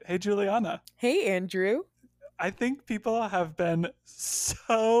Hey, Juliana. Hey, Andrew. I think people have been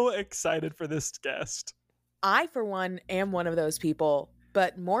so excited for this guest. I, for one, am one of those people,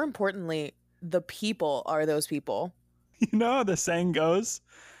 but more importantly, the people are those people. You know how the saying goes?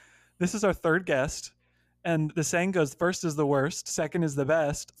 This is our third guest, and the saying goes, first is the worst, second is the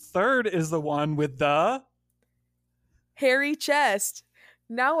best, third is the one with the... hairy chest.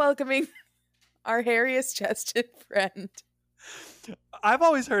 Now welcoming our hairiest chested friend. I've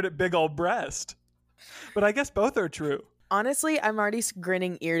always heard it big old breast, but I guess both are true. Honestly, I'm already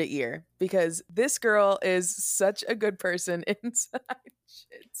grinning ear to ear because this girl is such a good person inside.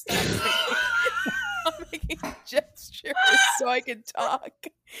 I'm making gestures so I can talk.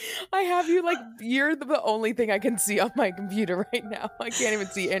 I have you like, you're the only thing I can see on my computer right now. I can't even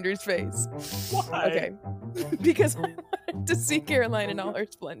see Andrew's face. Why? Okay. Because I wanted to see Caroline in all her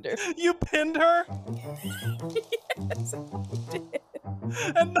splendor. You pinned her? Yes, I did.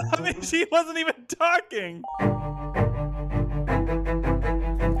 And I mean, she wasn't even talking.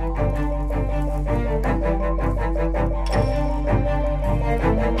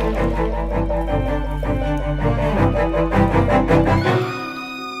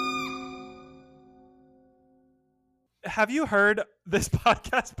 Have you heard this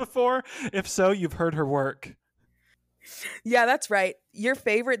podcast before? If so, you've heard her work. Yeah, that's right. Your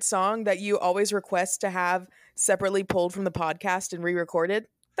favorite song that you always request to have separately pulled from the podcast and re-recorded,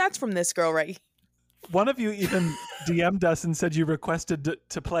 that's from this girl right here. One of you even DM'd us and said you requested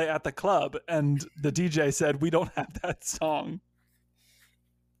to play at the club, and the DJ said, we don't have that song.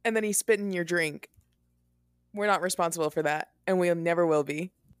 And then he spit in your drink. We're not responsible for that, and we never will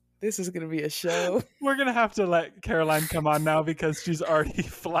be. This is going to be a show. We're going to have to let Caroline come on now because she's already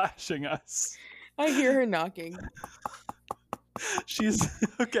flashing us. I hear her knocking. She's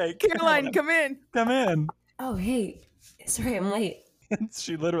okay. Caroline, come in. Come in. Oh, hey. Sorry, I'm late.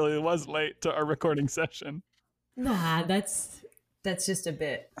 She literally was late to our recording session. Nah, that's just a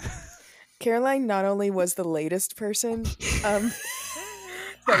bit. Caroline not only was the latest person that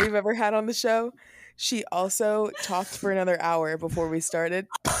we've ever had on the show, she also talked for another hour before we started.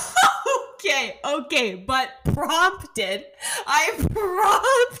 Okay, but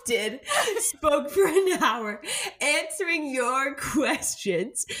spoke for an hour answering your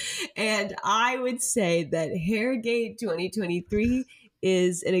questions, and I would say that Hairgate 2023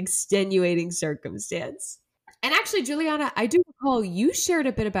 is an extenuating circumstance. And actually, Juliana, I do recall you shared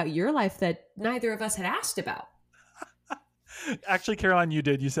a bit about your life that neither of us had asked about. Actually, Caroline, you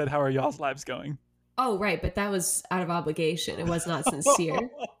did. You said, how are y'all's lives going? Oh, right, but that was out of obligation. It was not sincere.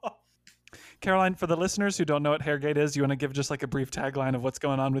 Caroline, for the listeners who don't know what Hairgate is, you want to give just like a brief tagline of what's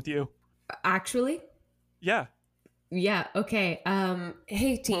going on with you? Actually? Yeah. Yeah, okay.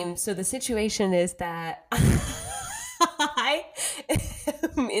 Hey, team. So the situation is that I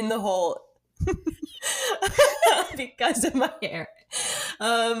am in the hole because of my hair.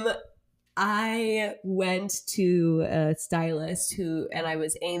 I went to a stylist and I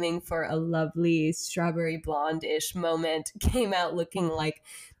was aiming for a lovely strawberry blonde-ish moment, came out looking like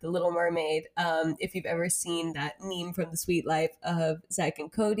the Little Mermaid. If you've ever seen that meme from The Sweet Life of Zach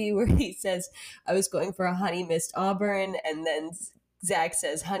and Cody where he says, I was going for a honey missed Auburn, and then Zach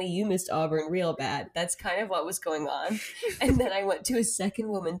says, honey, you missed Auburn real bad. That's kind of what was going on. And then I went to a second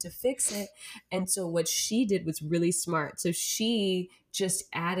woman to fix it. And so what she did was really smart. So she just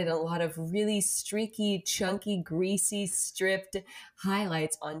added a lot of really streaky, chunky, greasy, stripped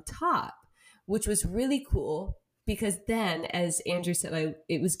highlights on top, which was really cool because then, as Andrew said,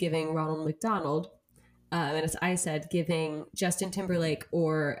 it was giving Ronald McDonald. And as I said, giving Justin Timberlake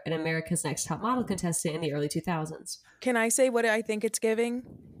or an America's Next Top Model contestant in the early 2000s. Can I say what I think it's giving?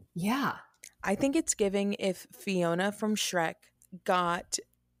 Yeah. I think it's giving if Fiona from Shrek got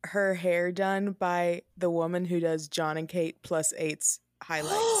her hair done by the woman who does John and Kate +8's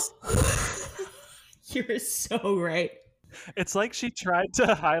highlights. You're so right. It's like she tried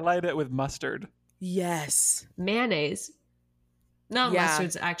to highlight it with mustard. Yes. Mayonnaise. No, Yeah.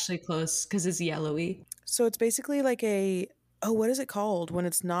 mustard's actually close because it's yellowy. So it's basically like what is it called when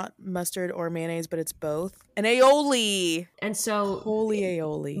it's not mustard or mayonnaise, but it's both? An aioli. And so, Holy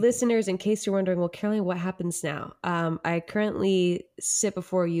aioli. listeners, in case you're wondering, well, Caroline, what happens now? I currently sit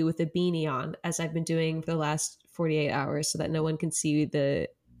before you with a beanie on, as I've been doing for the last 48 hours, so that no one can see the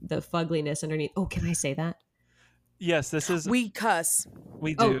fugliness underneath. Oh, can I say that? Yes, this is... We cuss.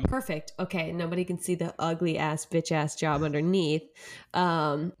 We do. Oh, perfect. Okay, nobody can see the ugly ass, bitch ass job underneath.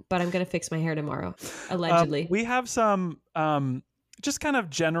 But I'm gonna fix my hair tomorrow, allegedly. We have some just kind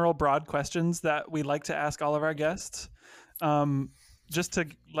of general broad questions that we like to ask all of our guests. just to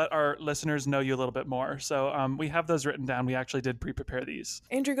let our listeners know you a little bit more. So we have those written down. We actually did pre-prepare these.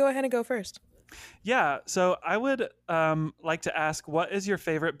 Andrew, go ahead and go first. Yeah, so I would like to ask, what is your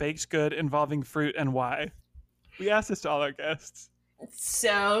favorite baked good involving fruit and why? We ask this to all our guests.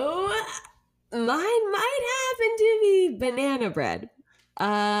 So mine might happen to be banana bread.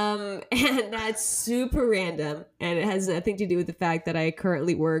 And that's super random, and it has nothing to do with the fact that I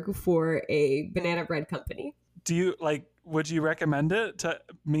currently work for a banana bread company. Would you recommend it to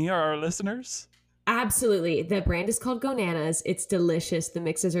me or our listeners? Absolutely. The brand is called Gonanas. It's delicious. The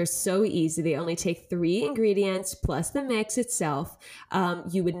mixes are so easy. They only take 3 ingredients plus the mix itself.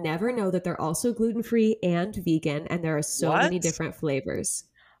 You would never know that they're also gluten-free and vegan, and there are so many different flavors.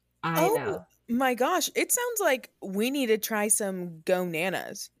 I know. My gosh, it sounds like we need to try some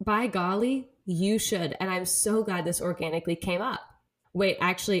Gonanas. By golly, you should. And I'm so glad this organically came up. Wait,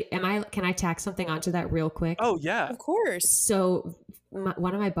 actually, can I tack something onto that real quick? Oh, yeah. Of course. So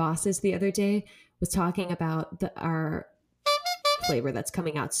one of my bosses the other day was talking about our flavor that's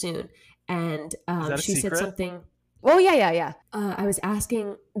coming out soon. And she said something. Oh, yeah. I was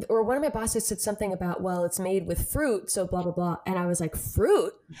asking, or one of my bosses said something about, well, it's made with fruit, so blah, blah, blah. And I was like,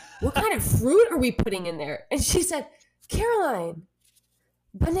 fruit? What kind of fruit are we putting in there? And she said, Caroline,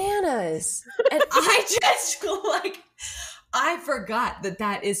 bananas. And I just I forgot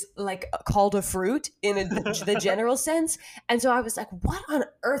that is like called a fruit in the general sense. And so I was like, what on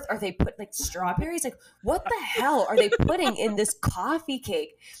earth are they putting, like strawberries? Like, what the hell are they putting in this coffee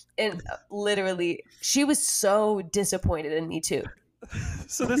cake? And literally, she was so disappointed in me too.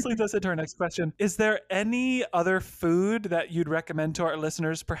 So this leads us into our next question. Is there any other food that you'd recommend to our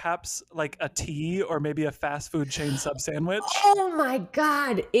listeners? Perhaps like a tea or maybe a fast food chain sub sandwich? Oh my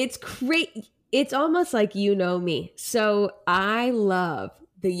God. It's great. It's almost like you know me. So I love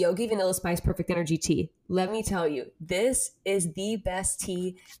the Yogi Vanilla Spice Perfect Energy tea. Let me tell you, this is the best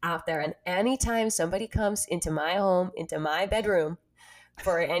tea out there. And anytime somebody comes into my home, into my bedroom,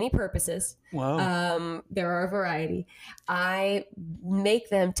 for any purposes, there are a variety. I make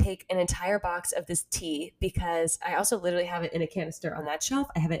them take an entire box of this tea because I also literally have it in a canister on that shelf.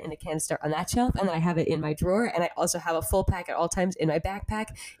 I have it in a canister on that shelf, and then I have it in my drawer, and I also have a full pack at all times in my backpack.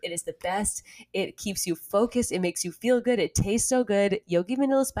 It is the best. It keeps you focused. It makes you feel good. It tastes so good. Yogi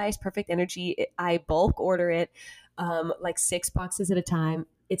Vanilla Spice Perfect Energy. I bulk order it like 6 boxes at a time.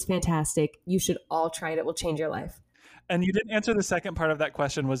 It's fantastic. You should all try it. It will change your life. And you didn't answer the second part of that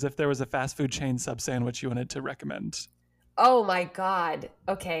question, was if there was a fast food chain sub sandwich you wanted to recommend. Oh my God.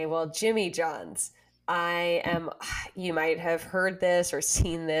 Okay, well, Jimmy John's. You might have heard this or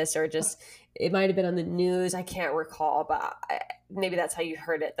seen this, or just, it might have been on the news. I can't recall, but maybe that's how you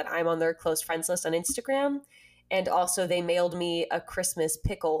heard it, that I'm on their close friends list on Instagram. And also they mailed me a Christmas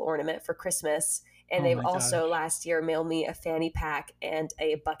pickle ornament for Christmas. And they've also last year mailed me a fanny pack and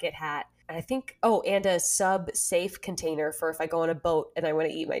a bucket hat. I think, and a sub safe container for if I go on a boat and I want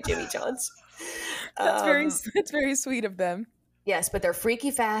to eat my Jimmy John's. That's very sweet of them. Yes, but they're freaky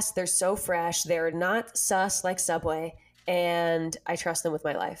fast. They're so fresh. They're not sus like Subway, and I trust them with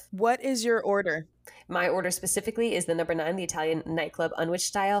my life. What is your order? My order specifically is the number 9, the Italian nightclub unwich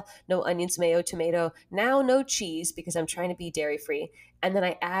style. No onions, mayo, tomato. Now no cheese because I'm trying to be dairy free. And then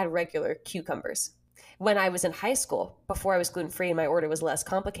I add regular cucumbers. When I was in high school, before I was gluten-free and my order was less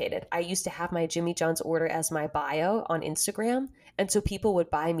complicated, I used to have my Jimmy John's order as my bio on Instagram. And so people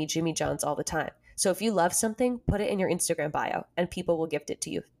would buy me Jimmy John's all the time. So if you love something, put it in your Instagram bio and people will gift it to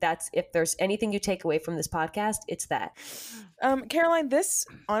you. That's, if there's anything you take away from this podcast, it's that. Caroline, this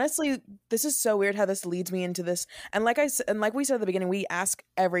is so weird how this leads me into this. And like we said at the beginning, we ask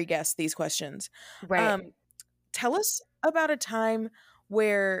every guest these questions. Right. Tell us about a time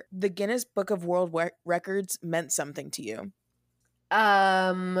where the Guinness Book of World Records meant something to you.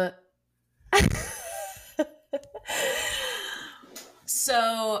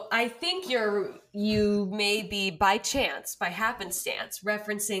 So I think you may be by happenstance,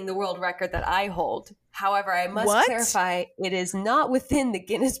 referencing the world record that I hold. However, I must clarify, it is not within the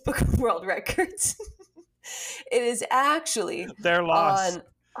Guinness Book of World Records. It is actually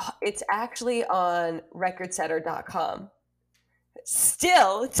it's actually on recordsetter.com.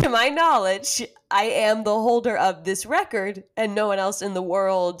 Still, to my knowledge, I am the holder of this record and no one else in the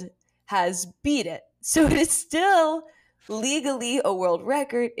world has beat it. So it is still legally a world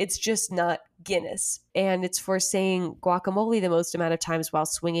record. It's just not Guinness. And it's for saying guacamole the most amount of times while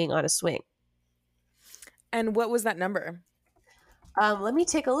swinging on a swing. And what was that number? Let me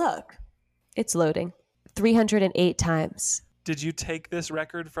take a look. It's loading. 308 times. Did you take this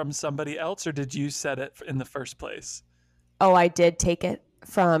record from somebody else or did you set it in the first place? Oh, I did take it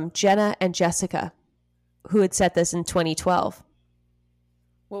from Jenna and Jessica, who had set this in 2012.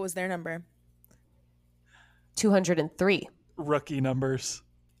 What was their number? 203. Rookie numbers.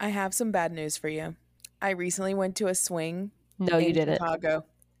 I have some bad news for you. I recently went to a swing No, you in didn't. Chicago,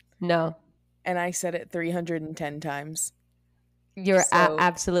 No, and I said it 310 times. you're So-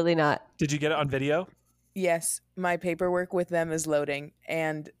 absolutely not. Did you get it on video? Yes, my paperwork with them is loading,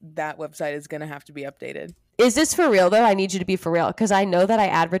 and that website is going to have to be updated. Is this for real, though? I need you to be for real because I know that I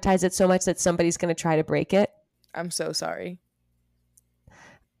advertise it so much that somebody's going to try to break it. I'm so sorry.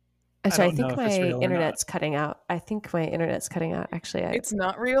 So I don't know think if it's my real or internet's cutting out. Actually, It's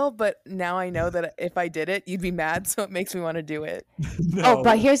not real, but now I know that if I did it, you'd be mad, so it makes me want to do it. No. Oh,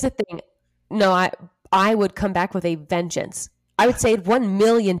 but here's the thing. No, I would come back with a vengeance. I would say it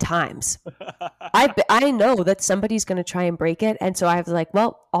 1,000,000 times. I know that somebody's going to try and break it. And so I was like,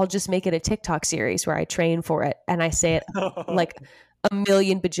 well, I'll just make it a TikTok series where I train for it. And I say it like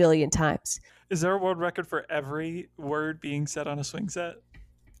 1,000,000 bajillion times. Is there a world record for every word being said on a swing set?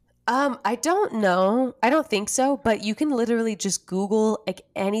 I don't know. I don't think so. But you can literally just Google like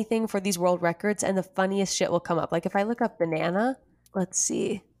anything for these world records and the funniest shit will come up. Like if I look up banana, let's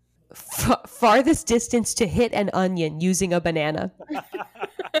see. Farthest distance to hit an onion using a banana.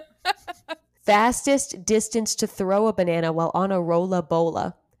 Fastest distance to throw a banana while on a rolla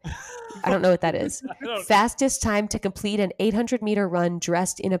bola. I don't know what that is. Fastest time to complete an 800-meter run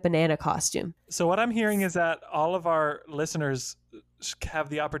dressed in a banana costume. So what I'm hearing is that all of our listeners have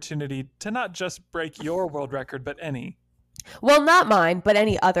the opportunity to not just break your world record, but any. Well, not mine, but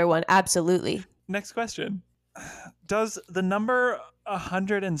any other one. Absolutely. Next question. Does the number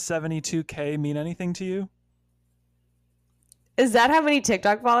 172K mean anything to you? Is that how many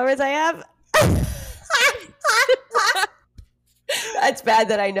TikTok followers I have? That's bad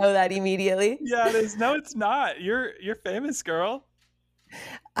that I know that immediately. Yeah, it is. No, it's not. You're famous, girl.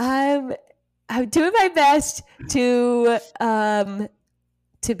 I'm doing my best to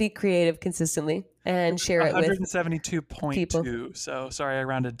be creative consistently and share it with 172.2. people. So sorry, I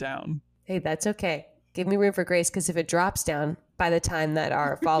rounded down. Hey, that's okay. Give me room for grace because if it drops down by the time that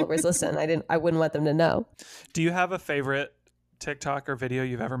our followers listen, I wouldn't want them to know. Do you have a favorite TikTok or video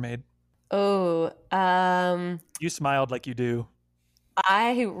you've ever made? Oh, You smiled like you do.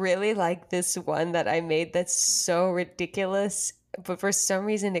 I really like this one that I made that's so ridiculous, but for some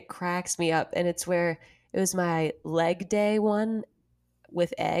reason it cracks me up. And it's where it was my leg day one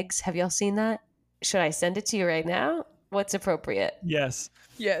with eggs. Have y'all seen that? Should I send it to you right now? What's appropriate? Yes.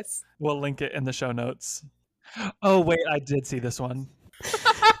 Yes. We'll link it in the show notes. Oh, wait, I did see this one.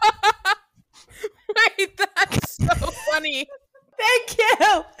 Wait, that's so funny. Thank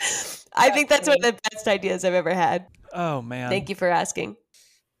you. I think that's one of the best ideas I've ever had. Oh, man. Thank you for asking.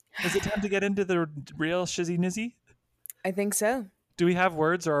 Is it time to get into the real shizzy nizzy? I think so. Do we have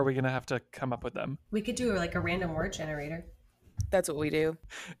words or are we going to have to come up with them? We could do like a random word generator. That's what we do.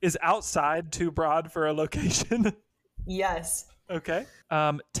 Is outside too broad for a location? Yes. Okay.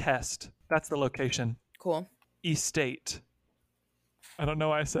 Test. That's the location. Cool. Estate. I don't know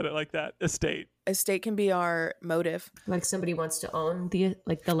why I said it like that. Estate. Estate can be our motive. Like somebody wants to own the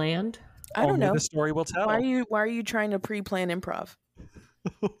land. I don't Only know. the story will tell. Why are you trying to pre-plan improv?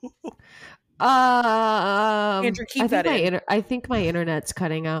 Andrew, keep that in. I think my internet's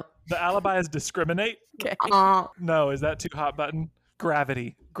cutting out. The alibi is discriminate. Okay. No, is that too hot button?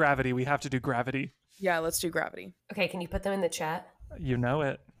 Gravity. Gravity. We have to do gravity. Yeah, let's do gravity. Okay, can you put them in the chat? You know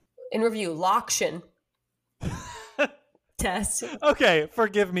it. In review, loction. Test. Okay,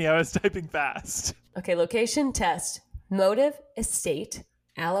 forgive me. I was typing fast. Okay, location, test. Motive, estate.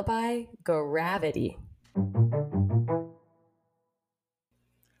 Alibi, gravity.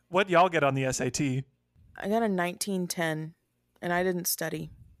 What y'all get on the SAT? I got a 1910, and I didn't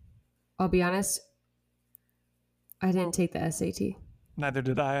study. I'll be honest, I didn't take the SAT. Neither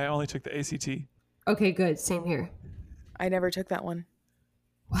did I. I only took the ACT. Okay, good. Same here. I never took that one.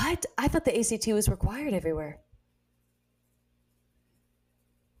 What? I thought the ACT was required everywhere.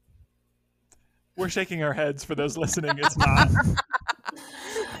 We're shaking our heads for those listening. It's not.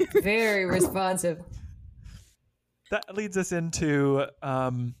 Very responsive. That leads us into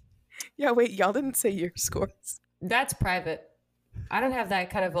Yeah, wait, y'all didn't say your scores. That's private. I don't have that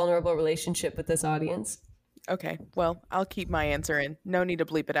kind of vulnerable relationship with this audience. Okay, well, I'll keep my answer in. No need to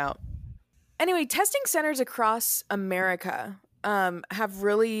bleep it out. Anyway, testing centers across America have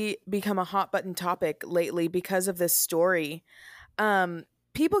really become a hot button topic lately because of this story.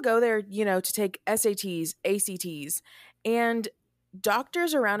 People go there, to take SATs, ACTs, and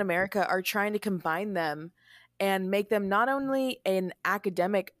doctors around America are trying to combine them and make them not only an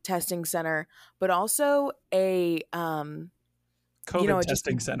academic testing center, but also a COVID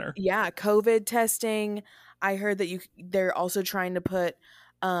testing center. Yeah, COVID testing. I heard that they're also trying to put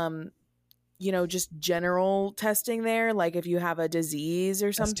just general testing there, like if you have a disease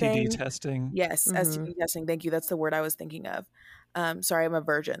or something. STD testing. Yes, STD testing. Thank you. That's the word I was thinking of. Sorry, I'm a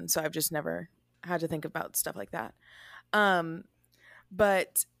virgin, so I've just never had to think about stuff like that.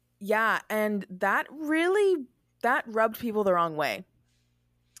 But yeah, and that rubbed people the wrong way.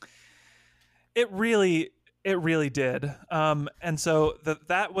 It really did. And so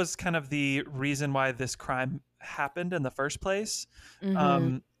that was kind of the reason why this crime happened in the first place.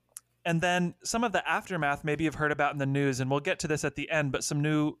 And then some of the aftermath maybe you've heard about in the news, and we'll get to this at the end, but some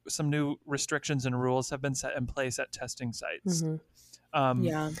new restrictions and rules have been set in place at testing sites.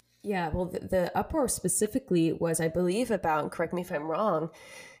 Yeah, well, the uproar specifically was, I believe, about, and correct me if I'm wrong,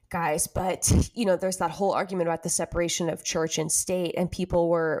 guys, but there's that whole argument about the separation of church and state, and people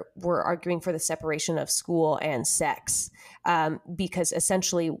were arguing for the separation of school and sex, because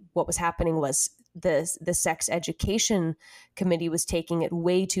essentially what was happening was the sex education committee was taking it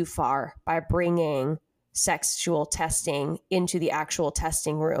way too far by bringing sexual testing into the actual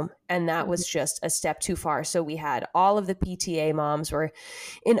testing room, and that was just a step too far. So we had all of the PTA moms were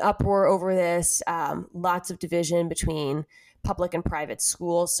in uproar over this, lots of division between public and private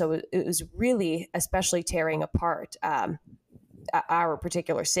schools. So it was really especially tearing apart our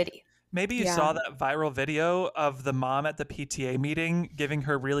particular city. Maybe you saw that viral video of the mom at the PTA meeting giving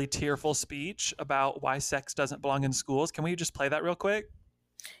her really tearful speech about why sex doesn't belong in schools. Can we just play that real quick?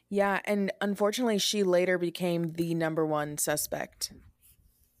 Yeah, and unfortunately, she later became the number one suspect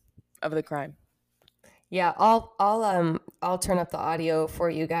of the crime. Yeah, I'll turn up the audio for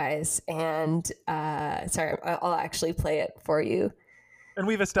you guys, and sorry, I'll actually play it for you. And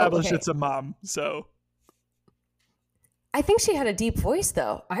we've established it's a mom, so I think she had a deep voice,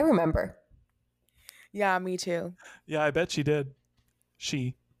 though. I remember. Yeah, me too. Yeah, I bet she did.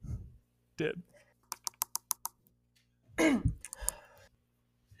 She did.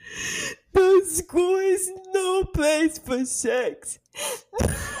 The school is no place for sex.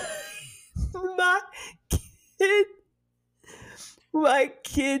 My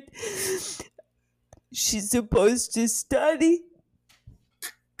kid, she's supposed to study.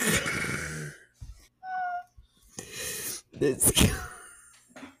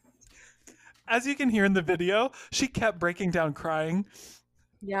 As you can hear in the video, she kept breaking down crying.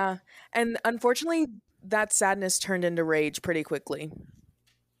 Yeah, and unfortunately, that sadness turned into rage pretty quickly.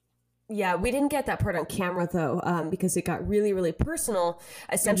 Yeah, we didn't get that part on camera, though, because it got really, really personal.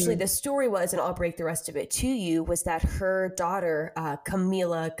 Essentially, the story was, and I'll break the rest of it to you, was that her daughter,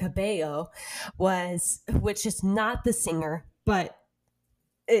 Camila Cabello, which is not the singer, but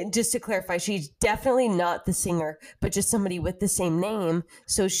just to clarify, she's definitely not the singer, but just somebody with the same name.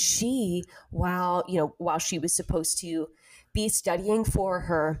 So she, while she was supposed to be studying for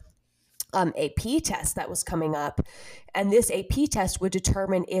her AP test that was coming up, and this AP test would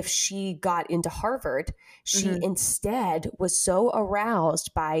determine if she got into Harvard, she instead was so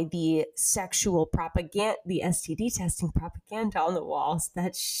aroused by the sexual propaganda, the STD testing propaganda on the walls,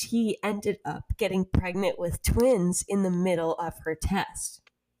 that she ended up getting pregnant with twins in the middle of her test.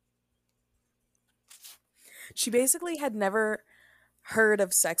 She basically had never heard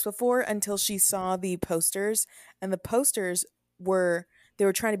of sex before until she saw the posters, and the posters they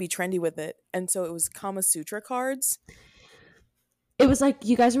were trying to be trendy with it, and so it was Kama Sutra cards. It was like,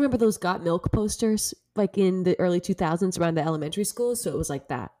 you guys remember those Got Milk posters, like in the early 2000s around the elementary schools? So it was like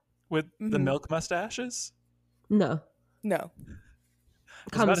that. With the milk mustaches? No. I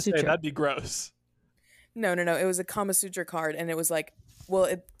was about to say, that'd be gross. No. It was a Kama Sutra card, and it was like, well,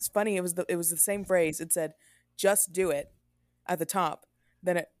 it's funny. It was the same phrase. It said, "Just do it," at the top.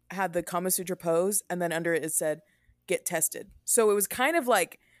 Then it had the Kama Sutra pose, and then under it said, "Get tested." So it was kind of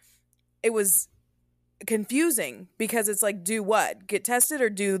like, it was confusing because it's like, do what? Get tested or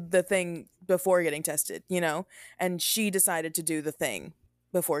do the thing before getting tested, And she decided to do the thing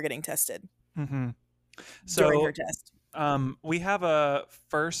before getting tested during her test. We have a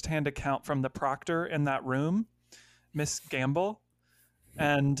first-hand account from the proctor in that room, Miss Gamble.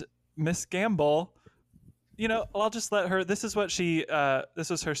 And Miss Gamble, I'll just let her, this is what this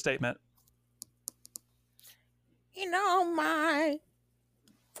was her statement. My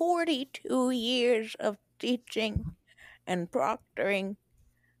 42 years of teaching and proctoring,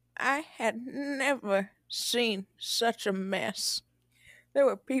 I had never seen such a mess. There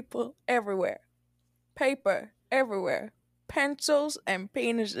were people everywhere, paper everywhere, pencils and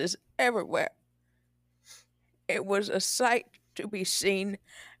penises everywhere. It was a sight to be seen,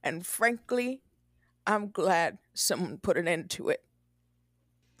 and frankly, I'm glad someone put an end to it.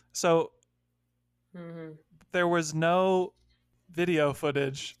 So there was no video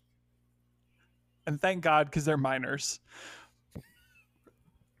footage, and thank God, because they're minors.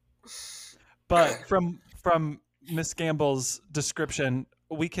 But from Miss Gamble's description,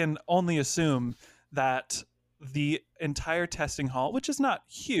 we can only assume that the entire testing hall, which is not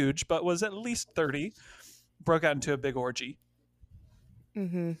huge, but was at least 30, broke out into a big orgy.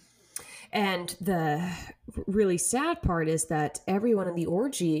 Mm-hmm. And the really sad part is that everyone in the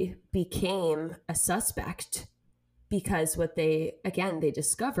orgy became a suspect because what they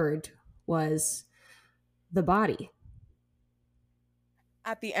discovered was the body.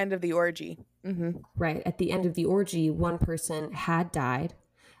 At the end of the orgy. Mm-hmm. Right. At the end of the orgy, one person had died,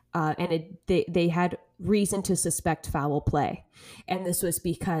 and they had reason to suspect foul play. And this was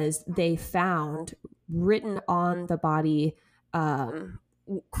because they found written on the body,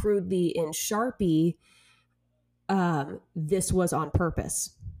 crudely in Sharpie, this was on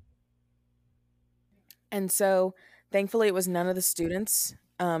purpose. And so thankfully it was none of the students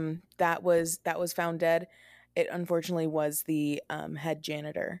that was found dead. It unfortunately was the head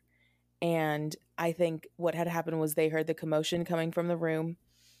janitor. And I think what had happened was they heard the commotion coming from the room.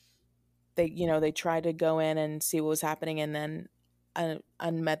 They tried to go in and see what was happening, and then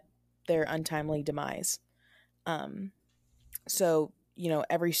unmet their untimely demise. So,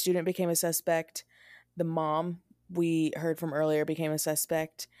 every student became a suspect. The mom we heard from earlier became a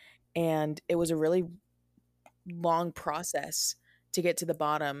suspect, and it was a really long process to get to the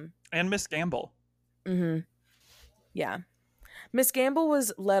bottom. And Miss Gamble. Mm-hmm. Yeah. Miss Gamble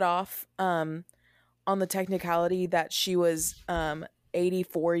was let off on the technicality that she was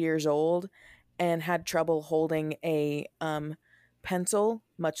 84 years old and had trouble holding a pencil,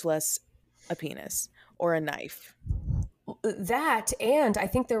 much less a penis or a knife. That, and I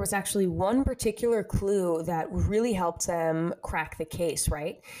think there was actually one particular clue that really helped them crack the case,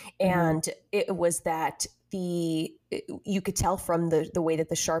 right? Mm-hmm. And it was that you could tell from the way that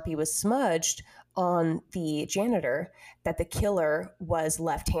the Sharpie was smudged on the janitor that the killer was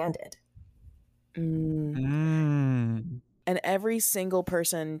left-handed. And every single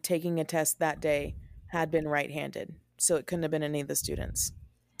person taking a test that day had been right-handed, so it couldn't have been any of the students.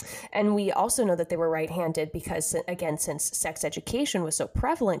 And we also know that they were right-handed because, again, since sex education was so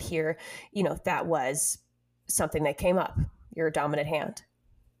prevalent here, that was something that came up, your dominant hand.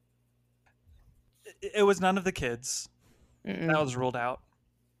 It was none of the kids. Mm-mm. That was ruled out.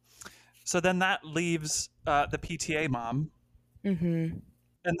 So then that leaves the PTA mom. Mm-hmm.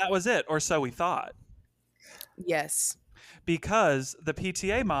 And that was it, or so we thought. Yes. Because the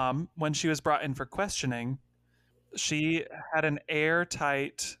PTA mom, when she was brought in for questioning, she had an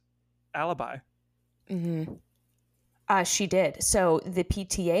airtight alibi. Mm-hmm. She did. So the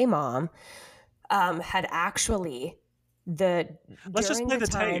PTA mom had actually Let's just play the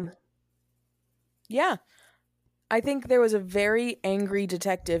tape. Yeah. I think there was a very angry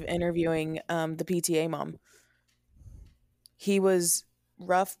detective interviewing the PTA mom. He was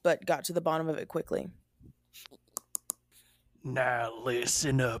rough, but got to the bottom of it quickly. Now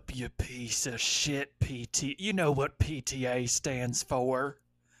listen up, you piece of shit, PT. You know what PTA stands for?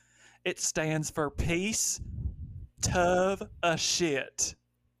 It stands for Piece Tov a Shit.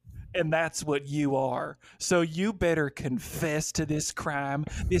 And that's what you are. So you better confess to this crime,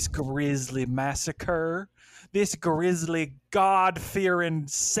 this grisly massacre, this grisly God-fearing,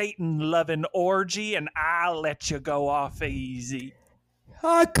 Satan-loving orgy, and I'll let you go off easy.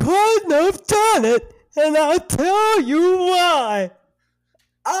 I couldn't have done it, and I'll tell you why.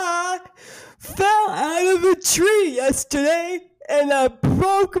 I fell out of a tree yesterday, and I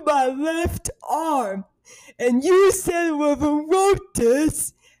broke my left arm. And you said whoever wrote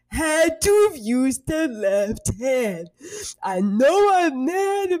this had to have used their left hand. I know I'm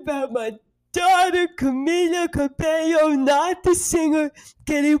mad about my daughter Camila Cabello, not the singer,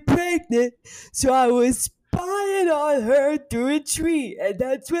 getting pregnant, so I was spying on her through a tree, and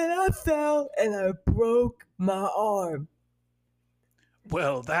that's when I fell and I broke my arm.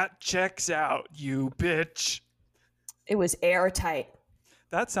 Well, that checks out, you bitch. It was airtight.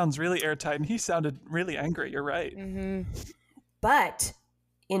 That sounds really airtight, and he sounded really angry. You're right. Mm-hmm. But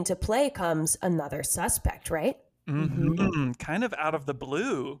into play comes another suspect, right? Mm-hmm. Kind of out of the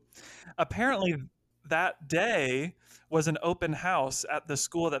blue. Apparently, that day was an open house at the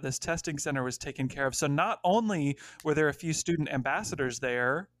school that this testing center was taking care of. So not only were there a few student ambassadors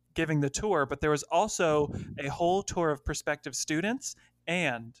there giving the tour, but there was also a whole tour of prospective students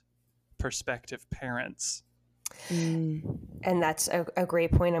and prospective parents. And that's a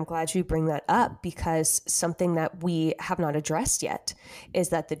great point. I'm glad you bring that up, because something that we have not addressed yet is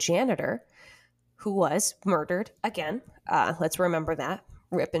that the janitor, who was murdered again, let's remember that,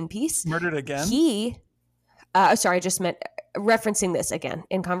 rip in peace. Murdered again? Sorry, I just meant referencing this again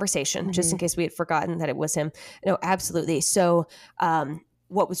in conversation, just in case we had forgotten that it was him. No, absolutely. So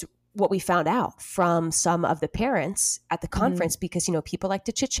what we found out from some of the parents at the conference, because, you know, people like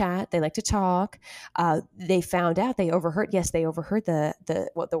to chit chat, they like to talk. They found out, they overheard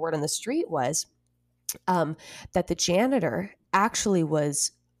what the word on the street was, that the janitor actually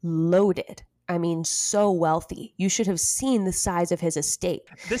was loaded. I mean, so wealthy. You should have seen the size of his estate.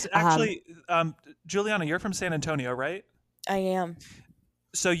 This actually, Juliana, you're from San Antonio, right? I am.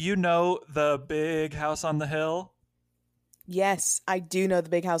 So you know the big house on the hill? Yes, I do know the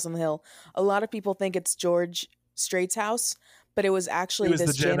big house on the hill. A lot of people think it's George Strait's house, but it was actually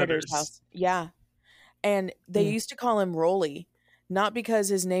this janitor's house. Yeah. And they used to call him Rolly, not because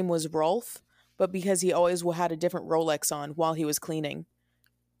his name was Rolf, but because he always had a different Rolex on while he was cleaning.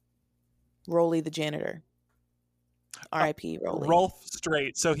 Rolly the janitor. R.I.P. Rolly. Rolf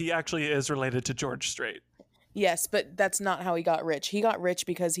Strait. So he actually is related to George Strait. Yes, but that's not how he got rich. He got rich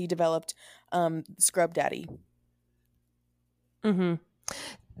because he developed Scrub Daddy. Mm-hmm.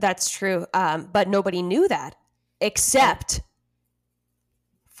 That's true. But nobody knew that except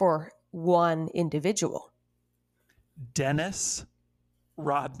for one individual. Dennis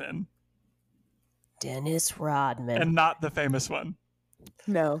Rodman. Dennis Rodman. And not the famous one.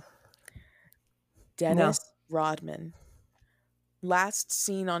 No. Dennis Rodman. Last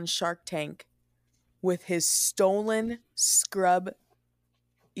seen on Shark Tank with his stolen Scrub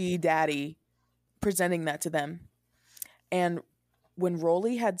Daddy, presenting that to them. And when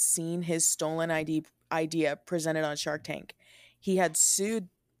Rolly had seen his stolen idea presented on Shark Tank, he had sued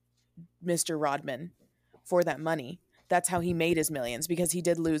Mr. Rodman for that money. That's how he made his millions, because he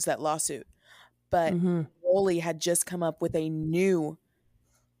did lose that lawsuit. But Rolly had just come up with a new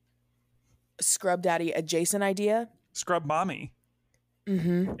Scrub Daddy adjacent idea. Scrub Mommy.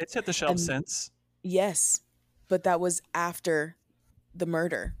 Mm-hmm. It's hit the shelves since. Yes, but that was after the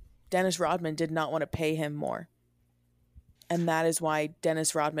murder. Dennis Rodman did not want to pay him more. And that is why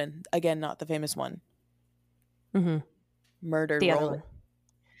Dennis Rodman, again, not the famous one, murdered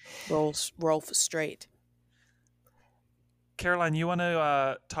Rolf Strait. Caroline, you want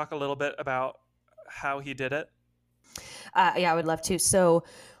to talk a little bit about how he did it? Yeah, I would love to. So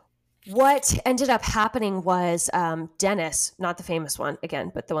what ended up happening was Dennis, not the famous one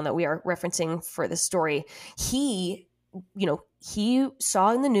again, but the one that we are referencing for this story, he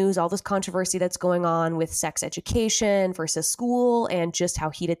saw in the news all this controversy that's going on with sex education versus school and just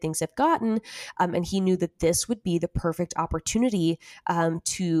how heated things have gotten. And he knew that this would be the perfect opportunity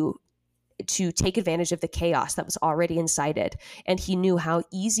to take advantage of the chaos that was already incited. And he knew how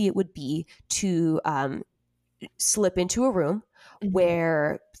easy it would be to slip into a room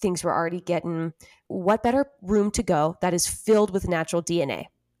where things were already getting, what better room to go that is filled with natural DNA?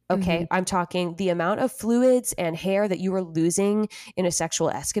 Okay, I'm talking the amount of fluids and hair that you were losing in a sexual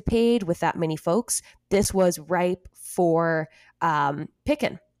escapade with that many folks. This was ripe for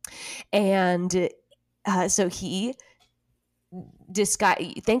picking. And so he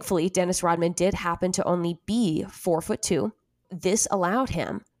thankfully, Dennis Rodman did happen to only be 4'2". This allowed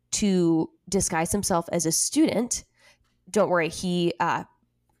him to disguise himself as a student. Don't worry, he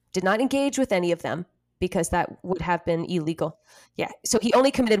did not engage with any of them, because that would have been illegal. Yeah. So he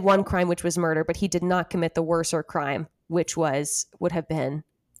only committed one crime, which was murder, but he did not commit the worser crime, which would have been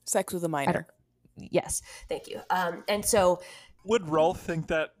sex with a minor. Yes. Thank you. And so would Rolf think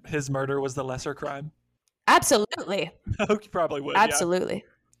that his murder was the lesser crime? Absolutely. He probably would. Absolutely.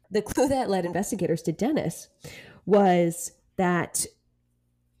 Yeah. The clue that led investigators to Dennis was that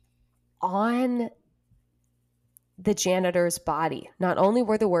on the janitor's body, not only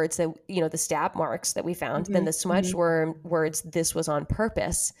were the words that, the stab marks that we found, then the smudged words, "This was on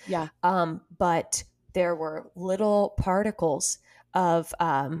purpose." Yeah. But there were little particles of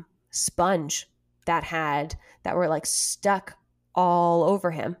sponge that were like stuck all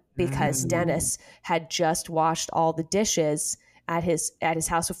over him, because Dennis had just washed all the dishes at his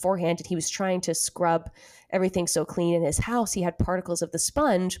house beforehand, and he was trying to scrub everything so clean in his house. He had particles of the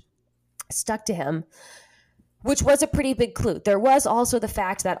sponge stuck to him, which was a pretty big clue. There was also the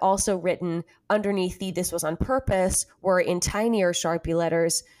fact that also written underneath the "This was on purpose" were in tinier Sharpie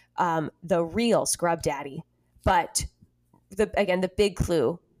letters, the real Scrub Daddy. But the big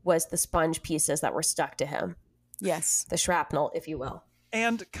clue was the sponge pieces that were stuck to him. Yes. The shrapnel, if you will.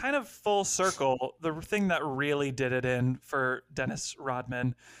 And kind of full circle, the thing that really did it in for Dennis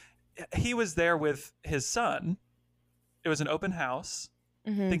Rodman, he was there with his son. It was an open house,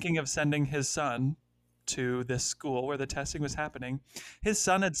 thinking of sending his son to this school where the testing was happening. His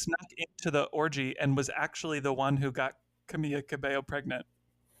son had snuck into the orgy and was actually the one who got Camila Cabello pregnant.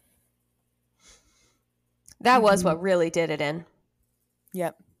 That was what really did it in.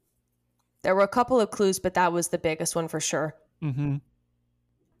 Yep. There were a couple of clues, but that was the biggest one for sure. Mm-hmm.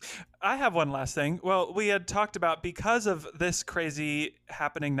 I have one last thing. Well, we had talked about, because of this crazy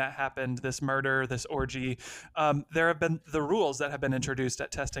happening that happened, this murder, this orgy, there have been the rules that have been introduced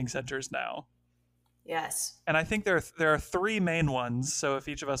at testing centers now. Yes. And I think there are three main ones. So if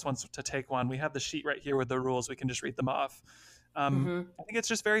each of us wants to take one, we have the sheet right here with the rules. We can just read them off. I think it's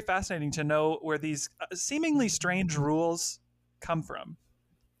just very fascinating to know where these seemingly strange rules come from.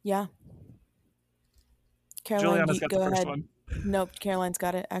 Yeah. Caroline, Juliana's got the go first ahead. one. Nope, Caroline's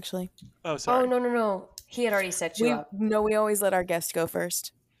got it, actually. Oh, sorry. Oh, no. He had already set you up. No, we always let our guest go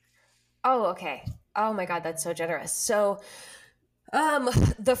first. Oh, okay. Oh my God, that's so generous. So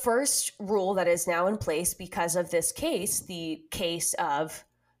the first rule that is now in place because of this case, the case of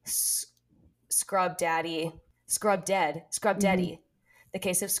Scrub Deady, the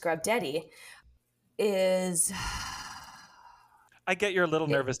case of Scrub Deady is... I get you're a little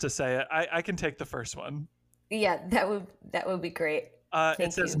nervous to say it. I can take the first one. Yeah, that would be great.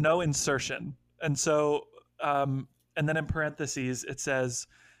 It says no insertion. And so, and then in parentheses, it says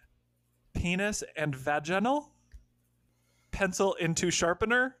penis and vaginal, pencil into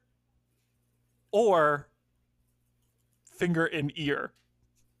sharpener, or finger in ear.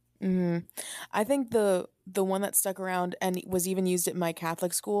 I think the one that stuck around and was even used at my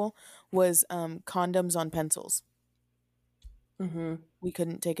Catholic school was condoms on pencils. We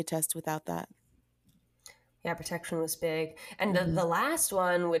couldn't take a test without that. Yeah, protection was big. And the last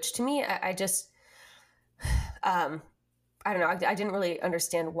one, which to me, I just, I don't know, I didn't really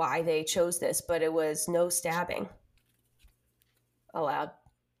understand why they chose this, but it was no stabbing allowed.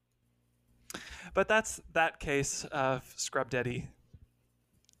 But that's that case of Scrub Deady.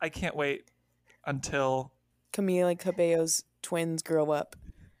 I can't wait until Camila Cabello's twins grow up.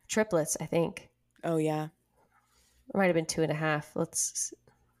 Triplets, I think. Oh, yeah. It might have been 2.5. Let's...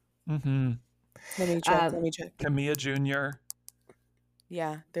 Let me check. Camilla Jr.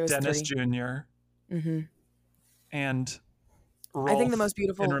 Yeah, there was Dennis 3. Jr. And Rolf, I think the most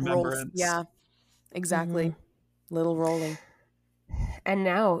beautiful in Rolf. remembrance. Yeah, exactly. Little Rolly. And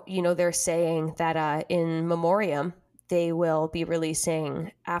now, they're saying that in memoriam, they will be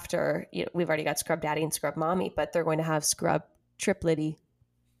releasing after, we've already got Scrub Daddy and Scrub Mommy, but they're going to have Scrub Triplety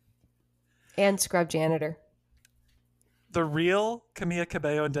and Scrub Janitor. The real Camilla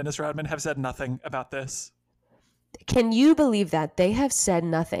Cabello and Dennis Rodman have said nothing about this. Can you believe that? They have said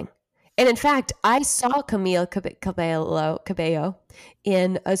nothing. And in fact, I saw Camilla Cabello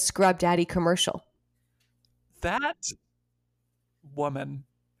in a Scrub Daddy commercial. That woman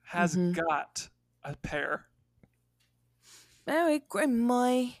has got a pair. Merry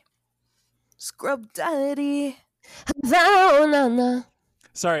Grandma, Scrub Daddy.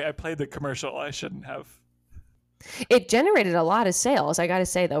 Sorry, I played the commercial. I shouldn't have. It generated a lot of sales. I got to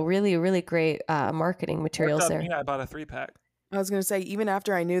say, though, really, really great marketing materials there. I bought a 3-pack. I was going to say, even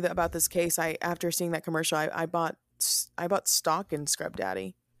after I knew that about this case, after seeing that commercial, I bought stock in Scrub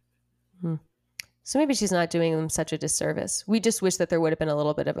Daddy. So maybe she's not doing them such a disservice. We just wish that there would have been a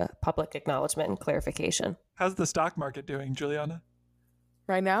little bit of a public acknowledgement and clarification. How's the stock market doing, Juliana?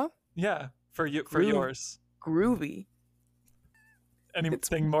 Right now? Yeah, for yours. Groovy.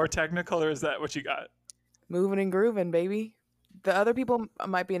 Anything more technical, or is that what you got? Moving and grooving, baby. The other people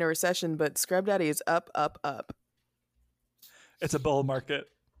might be in a recession, but Scrub Daddy is up, up, up. It's a bull market.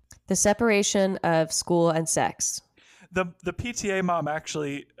 The separation of school and sex. The PTA mom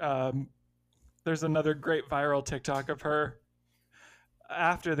actually, there's another great viral TikTok of her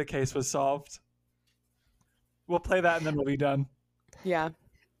after the case was solved. We'll play that and then we'll be done. Yeah.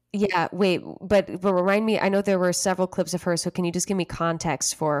 Yeah, wait, but remind me, I know there were several clips of her, so can you just give me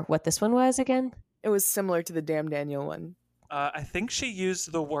context for what this one was again? It was similar to the Damn Daniel one. I think she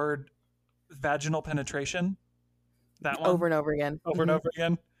used the word vaginal penetration. That one. Over and over again. Over and over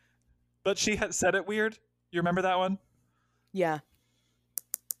again. But she had said it weird. You remember that one? Yeah.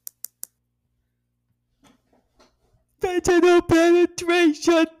 Vaginal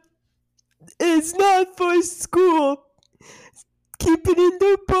penetration is not for school. Keep it in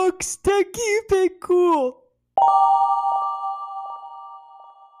the books to keep it cool.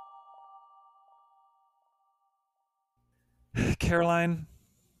 Caroline,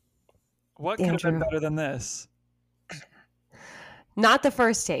 what could have been better than this? Not the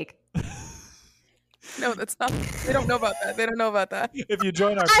first take. No, that's not. They don't know about that. They don't know about that. If you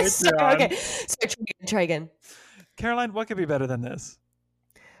join our Patreon. Okay, so try again. Caroline, what could be better than this?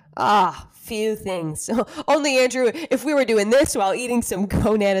 Few things. Only, Andrew, if we were doing this while eating some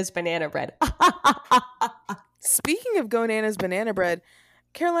Gonana's banana bread. Speaking of Gonana's banana bread,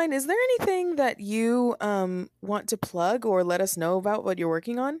 Caroline, is there anything that you want to plug or let us know about what you're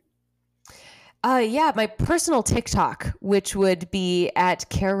working on? Yeah, my personal TikTok, which would be at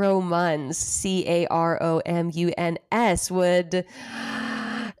Caro Muns, CaroMuns, would.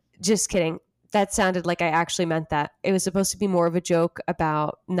 Just kidding. That sounded like I actually meant that. It was supposed to be more of a joke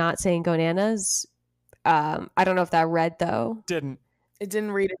about not saying gonanas. I don't know if that read though. Didn't. It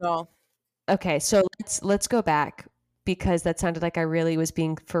didn't read at all. Okay, so let's go back because that sounded like I really was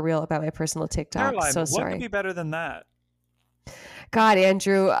being for real about my personal TikTok. Caroline, So what sorry. could be better than that? God,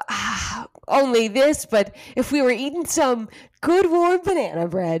 Andrew, only this, but if we were eating some good warm banana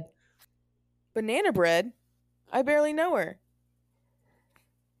bread. Banana bread? I barely know her.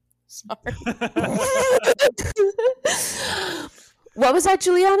 Sorry. What was that,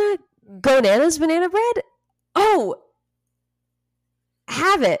 Juliana? Gonanas banana bread? Oh,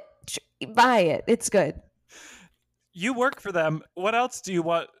 have it. Buy it. It's good. You work for them. What else do you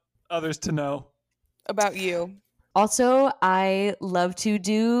want others to know? About you. Also, I love to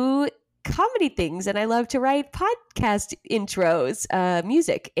do comedy things and I love to write podcast intros,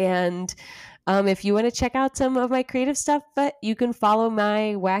 music. And if you want to check out some of my creative stuff, you can follow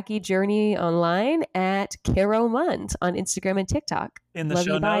my wacky journey online at Caro Muns on Instagram and TikTok. In the love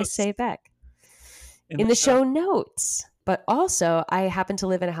show you, bye, notes? say back. In the show notes. But also, I happen to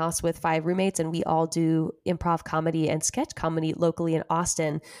live in a house with 5 roommates, and we all do improv comedy and sketch comedy locally in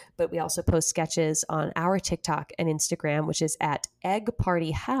Austin. But we also post sketches on our TikTok and Instagram, which is at Egg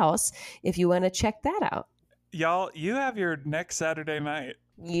Party House, if you want to check that out. Y'all, you have your next Saturday night.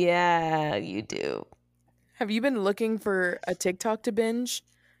 Yeah, you do. Have you been looking for a TikTok to binge?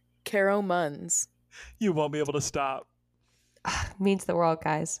 Caro Muns. You won't be able to stop. Means the world,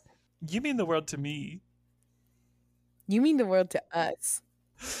 guys. You mean the world to me. You mean the world to us.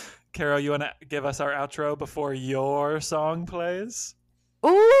 Caro, you want to give us our outro before your song plays?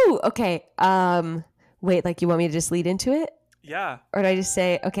 Ooh, okay. Wait, like you want me to just lead into it? Yeah. Or do I just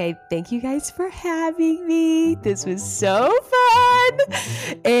say, okay, thank you guys for having me. This was so fun.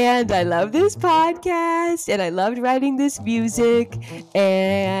 And I love this podcast. And I loved writing this music.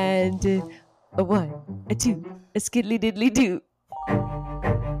 And a 1, a 2, a skiddly diddly doo.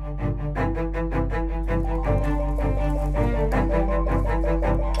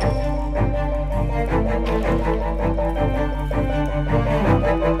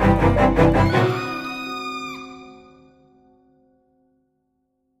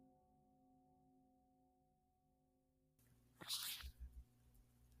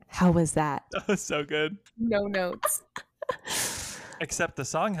 How was that? That was so good. No notes. Except the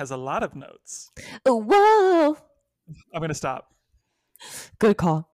song has a lot of notes. Oh, whoa. I'm going to stop. Good call.